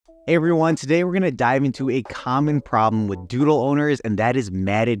Hey everyone, today we're going to dive into a common problem with doodle owners, and that is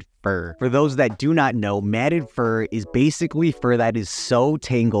matted fur. For those that do not know, matted fur is basically fur that is so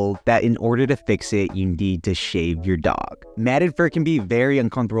tangled that in order to fix it, you need to shave your dog. Matted fur can be very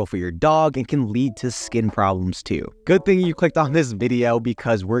uncomfortable for your dog and can lead to skin problems too. Good thing you clicked on this video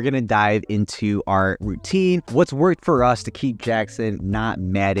because we're going to dive into our routine, what's worked for us to keep Jaxon not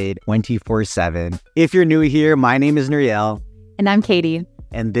matted 24/7. If you're new here, my name is Nuriel. And I'm Katie.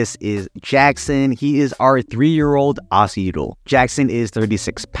 And this is Jaxon. He is our 3-year-old Aussiedoodle. Jaxon is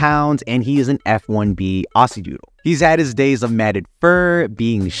 36 pounds and he is an F1B Aussiedoodle. He's had his days of matted fur,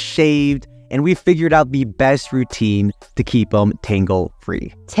 being shaved, and we figured out the best routine to keep him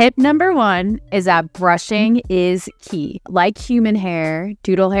tangle-free. Tip number 1 is that brushing is key. Like human hair,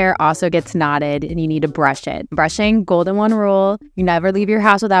 doodle hair also gets knotted and you need to brush it. Brushing, golden one rule, you never leave your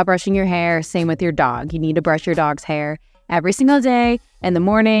house without brushing your hair. Same with your dog. You need to brush your dog's hair every single day, in the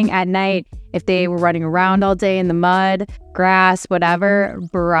morning, at night. If they were running around all day in the mud, grass, whatever,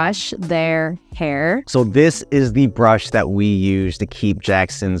 brush their hair. So this is the brush that we use to keep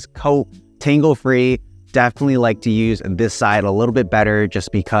Jaxon's coat tangle-free. Definitely like to use this side a little bit better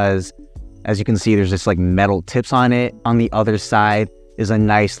just because, as you can see, there's just like metal tips on it. On the other side is a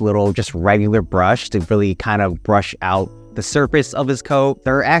nice little just regular brush to really kind of brush out the surface of his coat.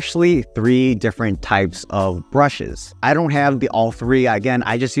 There are actually 3 different types of brushes. I don't have all 3. Again,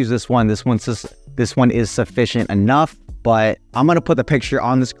 I just use this one. This one is sufficient enough, but I'm gonna put the picture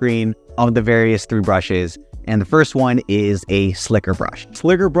on the screen of the various 3 brushes. And the first one is a slicker brush.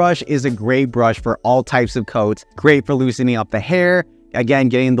 Slicker brush is a great brush for all types of coats. Great for loosening up the hair. Again,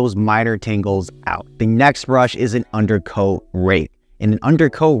 getting those minor tangles out. The next brush is an undercoat rake. And an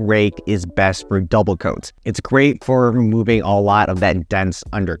undercoat rake is best for double coats. It's great for removing a lot of that dense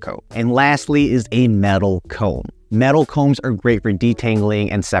undercoat. And lastly is a metal comb. Metal combs are great for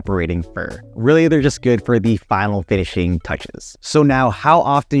detangling and separating fur. Really, they're just good for the final finishing touches. So now, how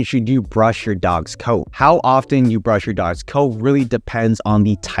often should you brush your dog's coat? How often you brush your dog's coat really depends on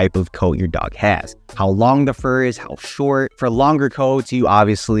the type of coat your dog has. How long the fur is, how short. For longer coats, you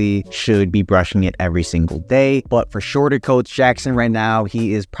obviously should be brushing it every single day. But for shorter coats, Jaxon right now,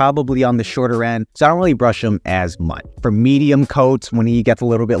 he is probably on the shorter end, so I don't really brush him as much. For medium coats, when he gets a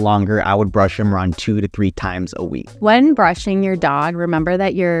little bit longer, I would brush him around 2 to 3 times a week. When brushing your dog, remember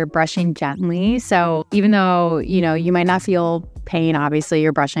that you're brushing gently. So even though, you might not feel pain, obviously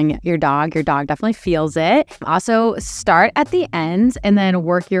you're brushing your dog definitely feels it. Also, start at the ends and then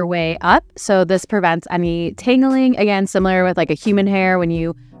work your way up. So this prevents any tangling. Again, similar with like a human hair. When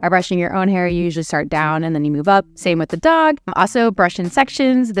you are brushing your own hair, you usually start down and then you move up. Same with the dog. Also, brush in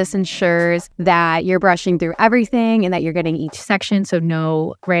sections. This ensures that you're brushing through everything and that you're getting each section, so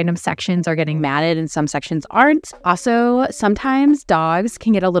no random sections are getting matted and some sections aren't. Also, sometimes dogs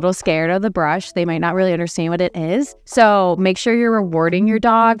can get a little scared of the brush. They might not really understand what it is. So make sure you're rewarding your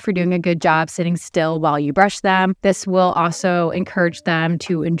dog for doing a good job sitting still while you brush them. This will also encourage them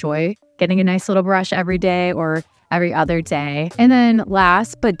to enjoy getting a nice little brush every day or every other day. And then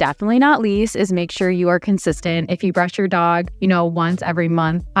last but definitely not least is make sure you are consistent. If you brush your dog, once every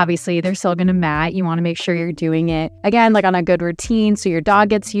month, obviously they're still gonna mat. You wanna make sure you're doing it, again, like on a good routine so your dog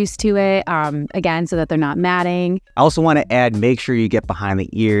gets used to it, again, so that they're not matting. I also wanna add, make sure you get behind the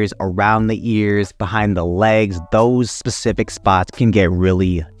ears, around the ears, behind the legs. Those specific spots can get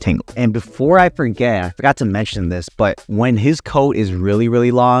really tingled. And before I forget, I forgot to mention this, but when his coat is really,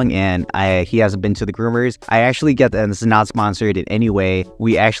 really long and he hasn't been to the groomers, I actually and this is not sponsored in any way,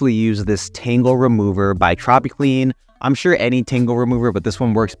 we actually use this tangle remover by Tropiclean. I'm sure any tangle remover, but this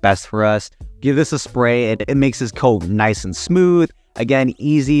one works best for us. Give this a spray and it makes his coat nice and smooth. Again,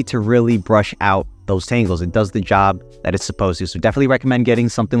 easy to really brush out those tangles. It does the job that it's supposed to. So definitely recommend getting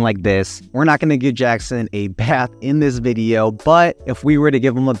something like this. We're not going to give Jaxon a bath in this video, but if we were to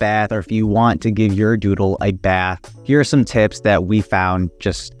give him a bath, or if you want to give your doodle a bath, here are some tips that we found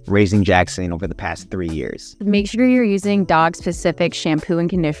just raising Jaxon over the past 3 years. Make sure you're using dog-specific shampoo and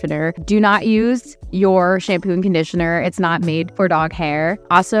conditioner. Do not use your shampoo and conditioner. It's not made for dog hair.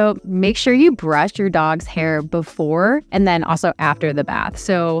 Also, make sure you brush your dog's hair before and then also after the bath.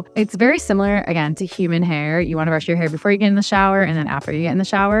 So it's very similar, again, to human hair. You want to brush your hair before you get in the shower and then after you get in the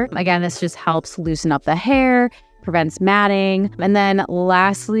shower. Again, this just helps loosen up the hair, prevents matting. And then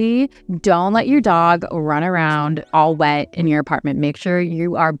lastly, don't let your dog run around all wet in your apartment. Make sure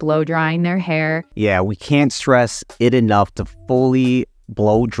you are blow drying their hair. Yeah, we can't stress it enough to fully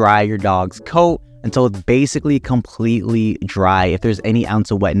blow dry your dog's coat. until it's basically completely dry. If there's any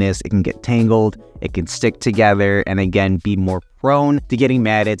ounce of wetness, it can get tangled, it can stick together, and again, be more prone to getting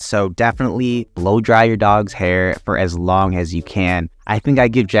matted. So definitely blow dry your dog's hair for as long as you can. I think I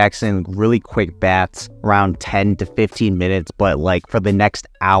give Jaxon really quick baths, around 10 to 15 minutes, but like for the next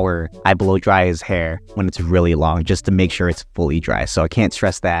hour, I blow dry his hair when it's really long just to make sure it's fully dry. So I can't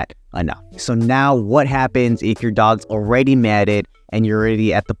stress that enough. So now what happens if your dog's already matted and you're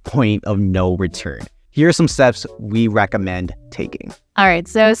already at the point of no return? Here are some steps we recommend taking. All right,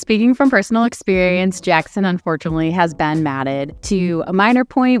 so speaking from personal experience, Jaxon unfortunately has been matted to a minor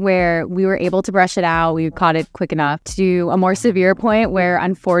point where we were able to brush it out. We caught it quick enough, to a more severe point where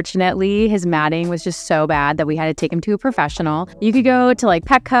unfortunately his matting was just so bad that we had to take him to a professional. You could go to like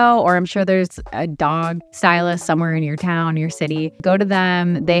Petco, or I'm sure there's a dog stylist somewhere in your town, your city. Go to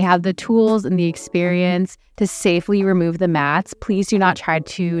them. They have the tools and the experience to safely remove the mats. Please do not try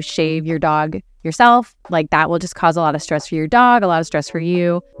to shave your dog yourself. Like, that will just cause a lot of stress for your dog, a lot of stress for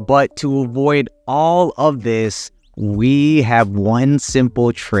you. But to avoid all of this, we have one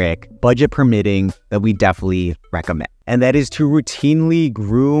simple trick, budget permitting, that we definitely recommend. And that is to routinely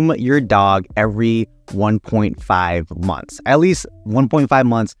groom your dog every 1.5 months. At least 1.5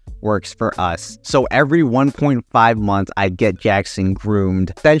 months works for us. So every 1.5 months, I get Jaxon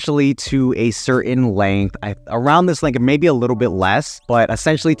groomed essentially to a certain length, around this length, maybe a little bit less, but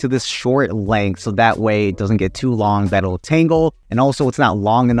essentially to this short length. So that way it doesn't get too long that it'll tangle. And also it's not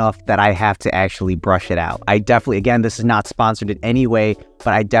long enough that I have to actually brush it out. I definitely, again, this is not sponsored in any way,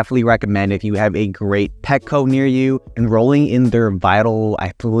 but I definitely recommend, if you have a great Petco near you, enrolling in their Vital,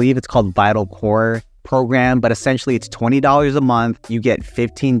 I believe it's called Vital Core program, but essentially it's $20 a month. You get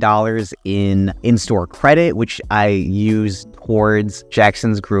 $15 in in-store credit, which I use towards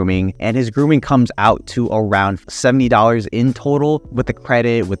Jaxon's grooming, and his grooming comes out to around $70 in total with the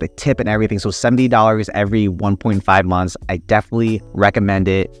credit, with the tip and everything. So $70 every 1.5 months. I definitely recommend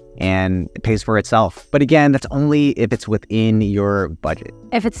it, and it pays for itself. But again, that's only if it's within your budget.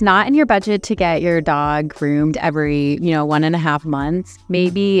 If it's not in your budget to get your dog groomed every, 1.5 months,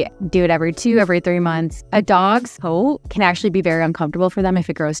 maybe do it every 2, every 3 months. A dog's coat can actually be very uncomfortable for them if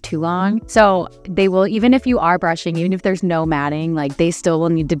it grows too long. So they will, even if you are brushing, even if there's no matting, like, they still will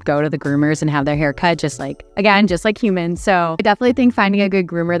need to go to the groomers and have their hair cut, just like humans. So I definitely think finding a good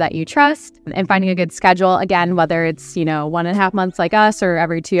groomer that you trust and finding a good schedule, again, whether it's, 1.5 months like us or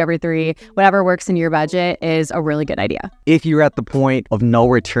every 2, every 3, whatever works in your budget, is a really good idea. If you're at the point of no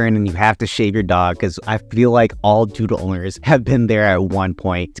return and you have to shave your dog, because I feel like all doodle owners have been there at one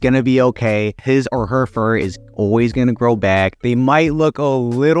point, it's gonna be okay. His or her fur is always gonna grow back. They might look a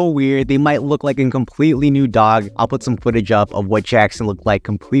little weird. They might look like a completely new dog. I'll put some footage up of what Jaxon looked like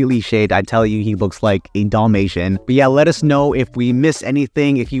completely shaved. I tell you, he looks like a Dalmatian. But yeah, let us know if we miss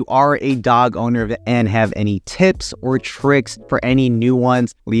anything. If you are a dog owner and have any tips or tricks for any new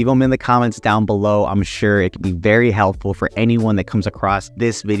ones, leave them in the comments down below. I'm sure it can be very helpful for anyone that comes across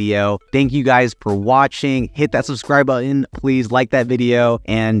this video. Thank you guys for watching. Hit that subscribe button. Please like that video,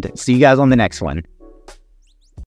 and see you guys on the next one.